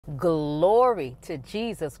Glory to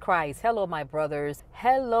Jesus Christ. Hello, my brothers.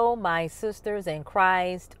 Hello, my sisters in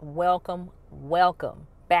Christ. Welcome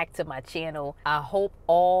back to my channel. I hope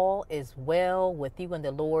all is well with you in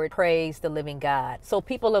the Lord. Praise the living God. So,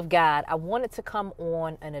 people of God, I wanted to come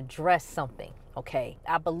on and address something. Okay,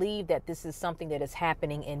 I believe that this is something that is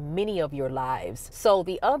happening in many of your lives. So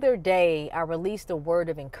the other day, I released a word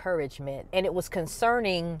of encouragement, and it was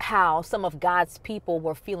concerning how some of God's people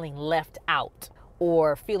were feeling left out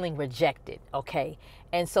or feeling rejected. Okay.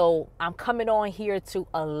 And so I'm coming on here to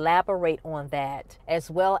elaborate on that,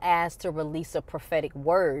 as well as to release a prophetic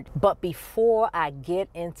word. But before I get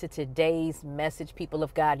into today's message, people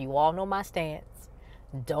of God, you all know my stance.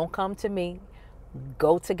 Don't come to me.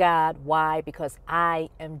 Go to God. Why? Because I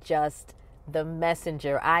am just the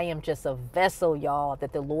messenger. I am just a vessel, y'all,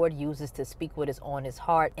 that the Lord uses to speak what is on his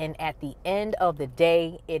heart. And at the end of the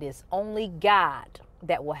day, it is only God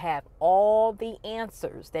that will have all the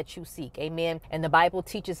answers that you seek. Amen. And the Bible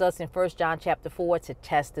teaches us in 1 John chapter 4 to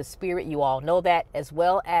test the spirit. You all know that, as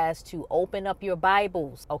well as to open up your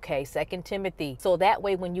Bibles. Okay. 2 Timothy. So that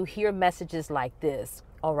way, when you hear messages like this,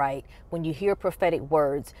 all right, when you hear prophetic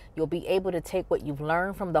words, you'll be able to take what you've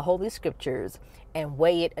learned from the Holy Scriptures and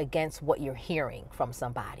weigh it against what you're hearing from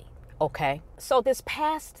somebody. Okay. So this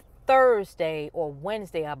past Thursday or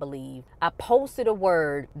Wednesday, I believe, I posted a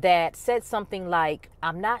word that said something like,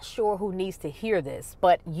 I'm not sure who needs to hear this,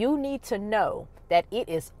 but you need to know that it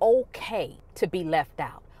is okay to be left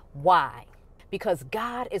out. Why? Because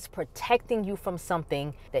God is protecting you from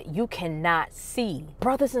something that you cannot see.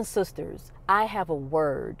 Brothers and sisters, I have a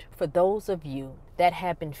word for those of you that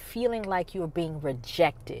have been feeling like you're being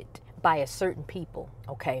rejected by a certain people,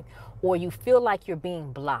 okay? Or you feel like you're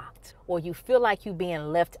being blocked, or you feel like you're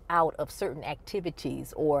being left out of certain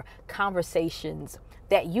activities or conversations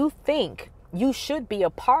that you think you should be a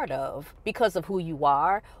part of because of who you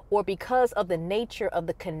are or because of the nature of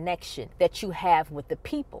the connection that you have with the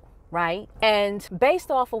people, right? And based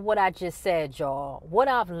off of what I just said, y'all, what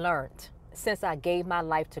I've learned since I gave my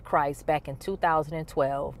life to Christ back in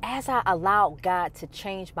 2012, as I allowed God to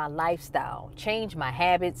change my lifestyle, change my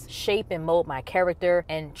habits, shape and mold my character,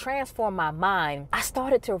 and transform my mind, I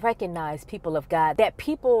started to recognize, people of God, that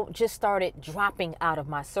people just started dropping out of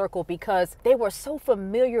my circle because they were so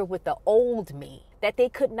familiar with the old me that they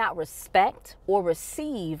could not respect or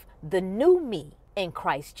receive the new me in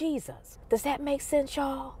Christ Jesus. Does that make sense,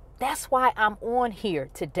 y'all? That's why I'm on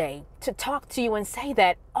here today, to talk to you and say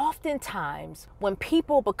that oftentimes when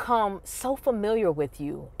people become so familiar with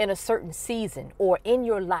you in a certain season or in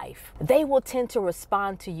your life, they will tend to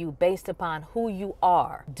respond to you based upon who you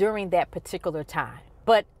are during that particular time.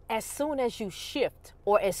 But as soon as you shift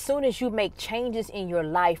or as soon as you make changes in your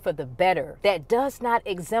life for the better, that does not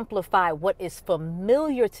exemplify what is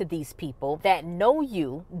familiar to these people that know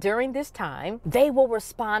you during this time, they will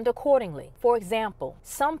respond accordingly. For example,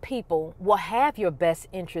 some people will have your best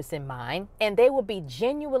interests in mind and they will be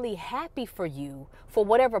genuinely happy for you for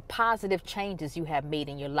whatever positive changes you have made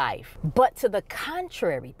in your life. But to the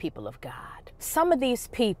contrary, people of God, some of these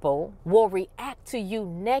people will react to you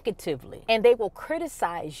negatively and they will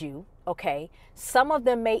criticize you. Okay, some of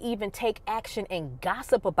them may even take action and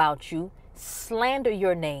gossip about you, slander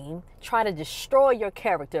your name, try to destroy your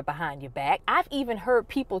character behind your back. I've even heard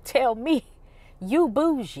people tell me, you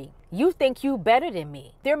bougie, you think you better than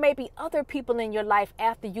me. There may be other people in your life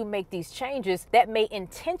after you make these changes that may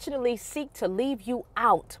intentionally seek to leave you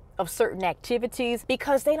out of certain activities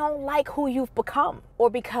because they don't like who you've become, or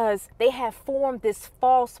because they have formed this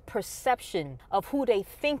false perception of who they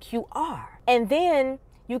think you are. And then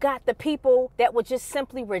you got the people that will just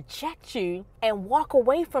simply reject you and walk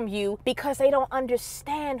away from you because they don't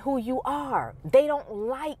understand who you are. They don't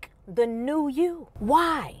like the new you.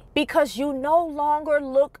 Why? Because you no longer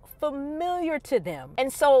look familiar to them.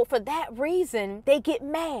 And so for that reason, they get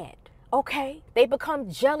mad. Okay, they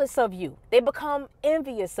become jealous of you. They become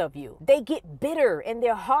envious of you. They get bitter in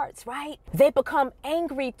their hearts, right? They become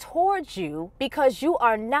angry towards you because you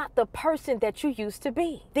are not the person that you used to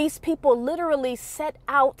be. These people literally set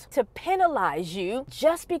out to penalize you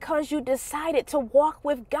just because you decided to walk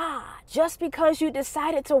with God, just because you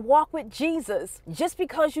decided to walk with Jesus, just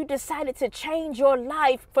because you decided to change your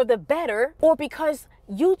life for the better, or because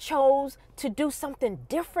you chose to do something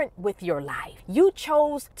different with your life. You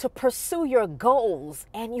chose to pursue your goals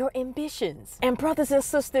and your ambitions. And brothers and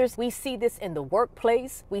sisters, we see this in the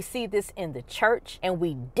workplace, we see this in the church, and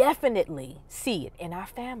we definitely see it in our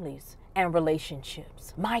families and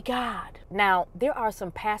relationships. My God. Now, there are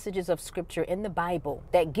some passages of scripture in the Bible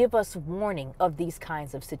that give us warning of these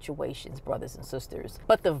kinds of situations, brothers and sisters.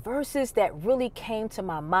 But the verses that really came to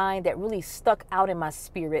my mind, that really stuck out in my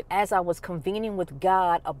spirit as I was convening with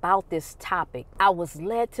God about this topic, I was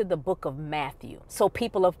led to the book of Matthew. So,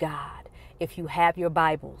 people of God, if you have your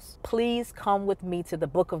Bibles, please come with me to the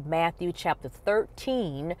book of Matthew, chapter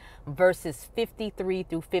 13, verses 53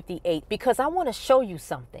 through 58, because I want to show you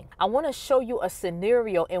something. I want to show you a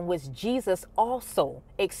scenario in which Jesus also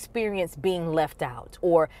experienced being left out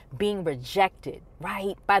or being rejected,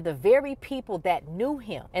 right, by the very people that knew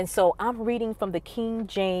him. And so I'm reading from the King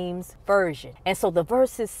James Version. And so the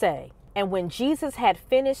verses say, "And when Jesus had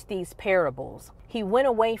finished these parables, he went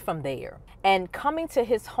away from there, and coming to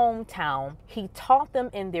his hometown, he taught them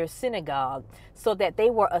in their synagogue, so that they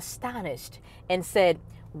were astonished and said,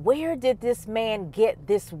 'Where did this man get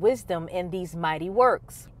this wisdom and these mighty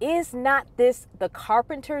works? Is not this the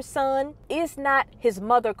carpenter's son? Is not his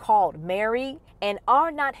mother called Mary? And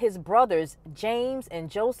are not his brothers James and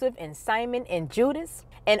Joseph and Simon and Judas?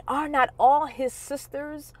 And are not all his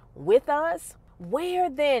sisters with us? Where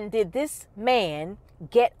then did this man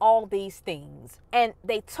get all these things?' And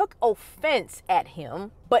they took offense at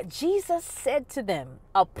him. But Jesus said to them,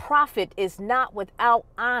 'A prophet is not without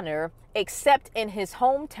honor except in his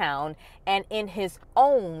hometown and in his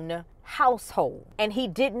own household.' And he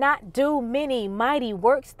did not do many mighty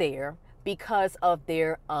works there because of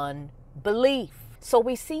their unbelief." So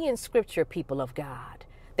we see in scripture, people of God,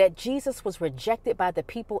 that Jesus was rejected by the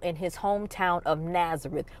people in his hometown of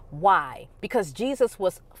Nazareth. Why? Because Jesus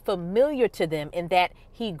was familiar to them in that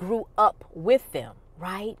he grew up with them,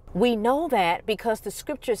 right? We know that because the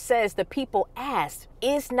scripture says the people asked,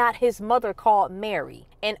 "Is not his mother called Mary?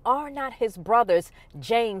 And are not his brothers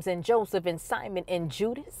James and Joseph and Simon and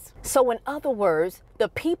Judas?" So in other words, the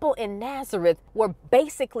people in Nazareth were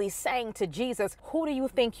basically saying to Jesus, "Who do you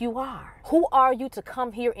think you are? Who are you to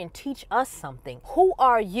come here and teach us something? Who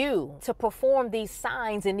are you to perform these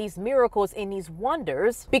signs and these miracles and these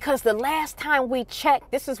wonders? Because the last time we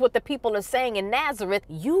checked," this is what the people are saying in Nazareth,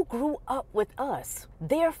 "you grew up with us.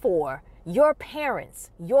 Therefore, your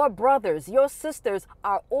parents, your brothers, your sisters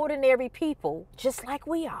are ordinary people just like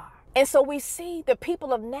we are." And so we see the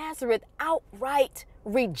people of Nazareth outright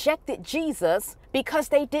rejected Jesus because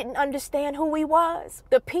they didn't understand who he was.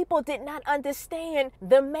 The people did not understand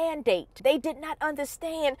the mandate. They did not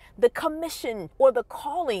understand the commission or the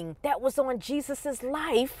calling that was on Jesus's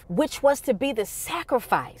life, which was to be the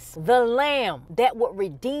sacrifice, the lamb that would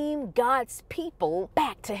redeem God's people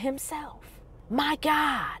back to himself. My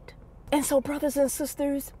God. And so, brothers and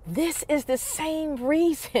sisters, this is the same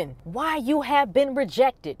reason why you have been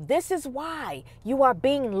rejected. This is why you are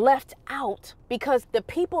being left out, because the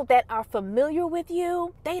people that are familiar with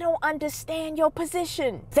you, they don't understand your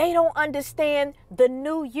position. They don't understand the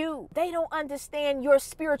new you. They don't understand your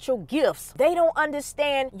spiritual gifts. They don't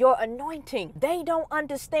understand your anointing. They don't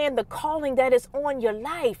understand the calling that is on your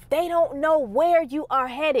life. They don't know where you are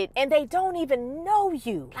headed, and they don't even know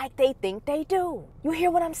you like they think they do. You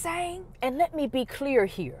hear what I'm saying? And let me be clear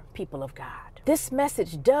here, people of God. This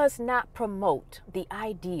message does not promote the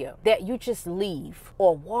idea that you just leave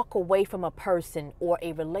or walk away from a person or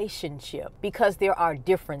a relationship because there are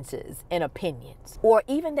differences in opinions, or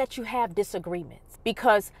even that you have disagreements,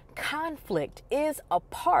 because conflict is a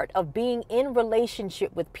part of being in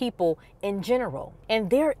relationship with people in general. And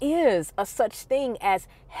there is a such thing as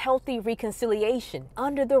healthy reconciliation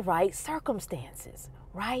under the right circumstances.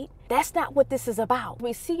 Right? That's not what this is about.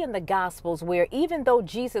 We see in the Gospels where even though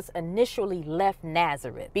Jesus initially left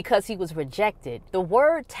Nazareth because he was rejected, the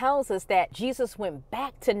word tells us that Jesus went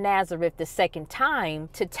back to Nazareth the second time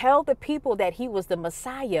to tell the people that he was the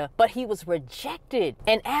Messiah, but he was rejected.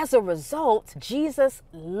 And as a result, Jesus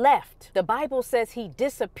left. The Bible says he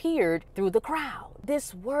disappeared through the crowd.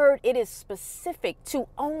 This word, it is specific to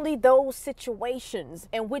only those situations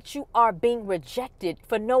in which you are being rejected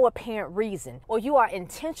for no apparent reason, or you are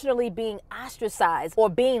intentionally being ostracized or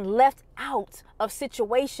being left out of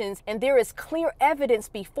situations, and there is clear evidence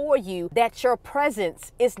before you that your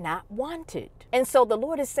presence is not wanted. And so the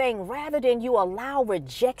Lord is saying, rather than you allow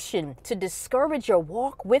rejection to discourage your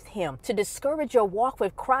walk with him, to discourage your walk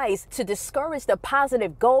with Christ, to discourage the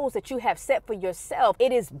positive goals that you have set for yourself,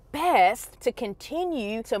 it is best to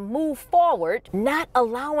continue to move forward, not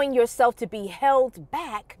allowing yourself to be held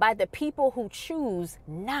back by the people who choose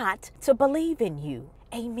not to believe in you.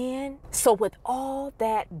 Amen. So with all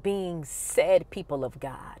that being said, people of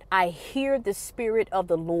God, I hear the Spirit of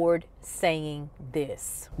the Lord saying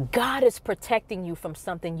this. God is protecting you from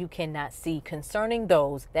something you cannot see concerning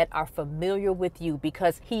those that are familiar with you,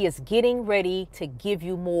 because he is getting ready to give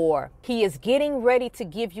you more. He is getting ready to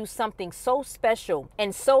give you something so special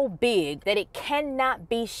and so big that it cannot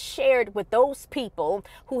be shared with those people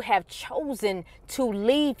who have chosen to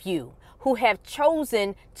leave you, who have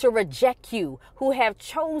chosen to reject you, who have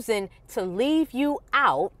chosen to leave you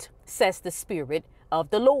out, says the Spirit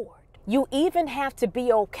of the Lord. You even have to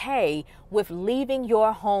be okay with leaving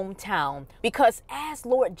your hometown, because as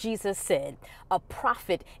Lord Jesus said, a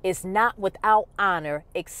prophet is not without honor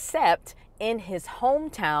except in his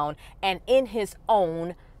hometown and in his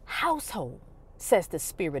own household, says the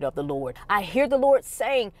Spirit of the Lord. I hear the Lord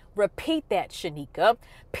saying, repeat that, Shanika.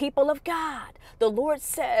 People of God, the Lord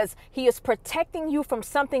says he is protecting you from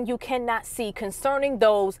something you cannot see concerning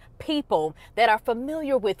those people that are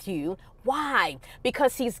familiar with you. Why?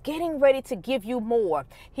 Because he's getting ready to give you more.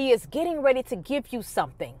 He is getting ready to give you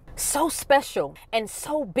something so special and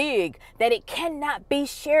so big that it cannot be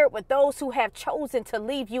shared with those who have chosen to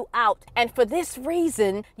leave you out. And for this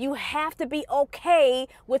reason, you have to be okay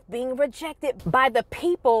with being rejected by the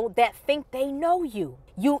people that think they know you.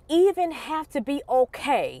 You even have to be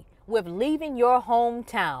okay with leaving your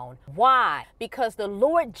hometown. Why? Because the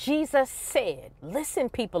Lord Jesus said, listen,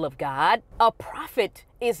 people of God, a prophet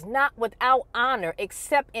is not without honor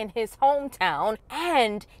except in his hometown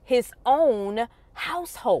and his own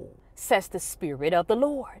household, says the Spirit of the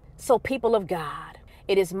Lord. So, people of God,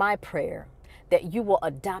 it is my prayer that you will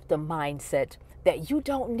adopt a mindset that you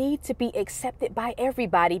don't need to be accepted by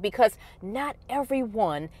everybody, because not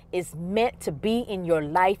everyone is meant to be in your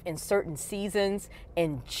life in certain seasons,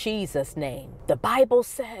 in Jesus' name. The Bible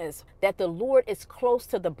says that the Lord is close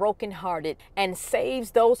to the brokenhearted and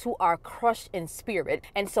saves those who are crushed in spirit.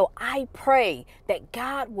 And so I pray that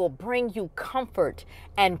God will bring you comfort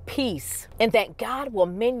and peace, and that God will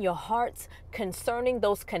mend your hearts concerning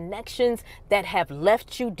those connections that have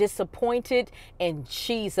left you disappointed, in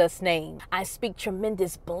Jesus' name. I speak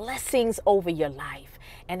tremendous blessings over your life,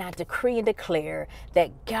 and I decree and declare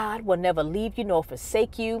that God will never leave you nor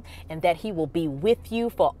forsake you, and that he will be with you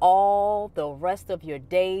for all the rest of your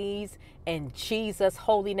days. In Jesus'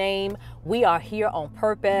 holy name, we are here on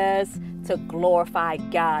purpose to glorify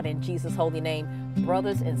God. In Jesus' holy name,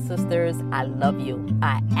 brothers and sisters, I love you.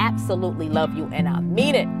 I absolutely love you, and I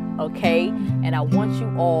mean it, okay? And I want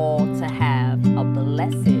you all to have a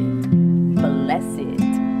blessed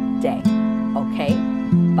day, okay?